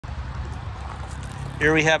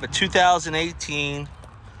Here we have a 2018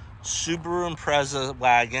 Subaru Impreza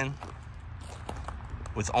wagon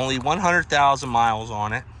with only 100,000 miles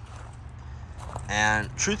on it. And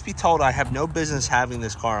truth be told, I have no business having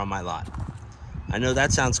this car on my lot. I know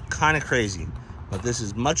that sounds kind of crazy, but this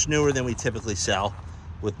is much newer than we typically sell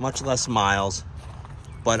with much less miles.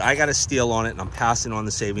 But I got a steal on it, and I'm passing on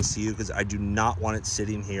the savings to you because I do not want it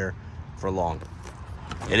sitting here for long.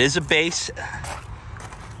 It is a base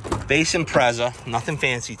Impreza, nothing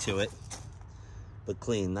fancy to it, but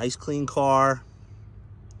clean. Nice clean car,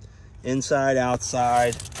 inside,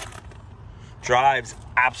 outside. Drives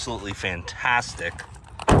absolutely fantastic,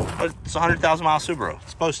 but it's a 100,000 mile Subaru.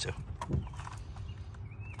 It's supposed to.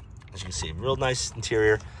 As you can see, real nice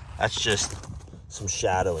interior. That's just some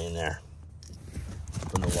shadow in there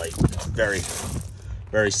from the light. It's very,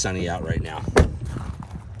 very sunny out right now.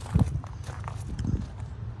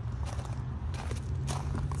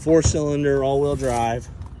 Four-cylinder, all-wheel drive.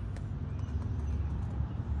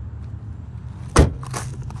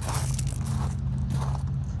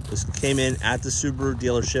 This came in at the Subaru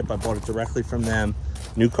dealership. I bought it directly from them.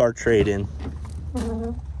 New car trade-in.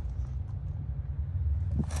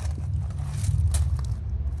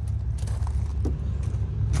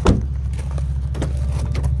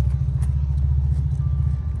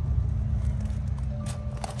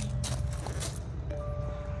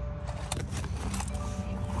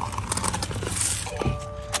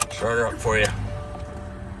 Start her up for you.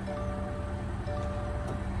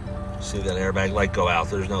 See that airbag light go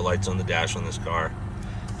out. There's no lights on the dash on this car.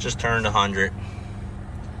 Just turned 100.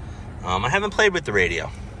 I haven't played with the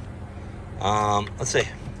radio. Let's see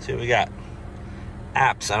what we got.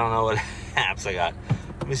 Apps. I don't know what apps I got.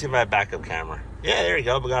 Let me see if I have backup camera. Yeah, there you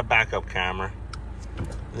go. We got a backup camera.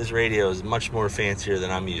 This radio is much more fancier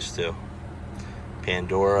than I'm used to.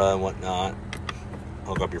 Pandora and whatnot.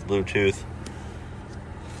 Hook up your Bluetooth.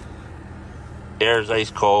 Air's ice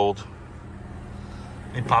cold.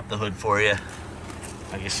 Let me pop the hood for you.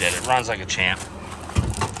 Like I said, it runs like a champ.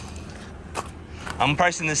 I'm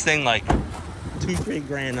pricing this thing like $2-3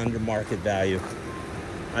 grand under market value.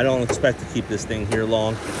 I don't expect to keep this thing here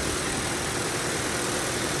long.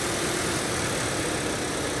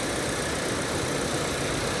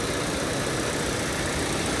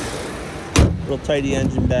 Real tidy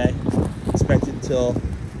engine bay. Expected until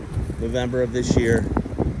November of this year.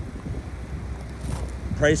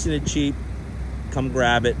 Pricing it cheap. Come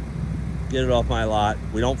grab it. Get it off my lot.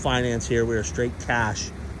 We don't finance here. We're straight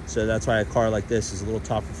cash. So that's why a car like this is a little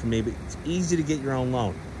tougher for me. But it's easy to get your own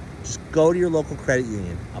loan. Just go to your local credit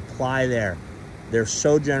union. Apply there. They're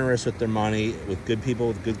so generous with their money, with good people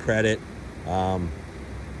with good credit. You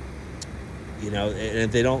know, and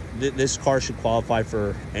if they don't, this car should qualify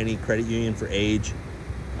for any credit union for age.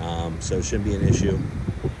 So it shouldn't be an issue.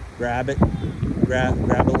 Grab it.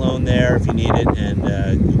 Grab a loan there if you need it,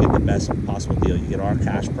 and you get the best possible deal. You get our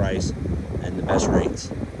cash price and the best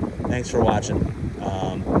rates. Thanks for watching.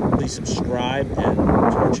 Please subscribe and to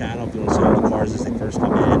our channel if you want to see all the cars as they first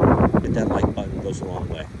come in. Hit that like button, it goes a long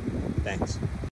way. Thanks.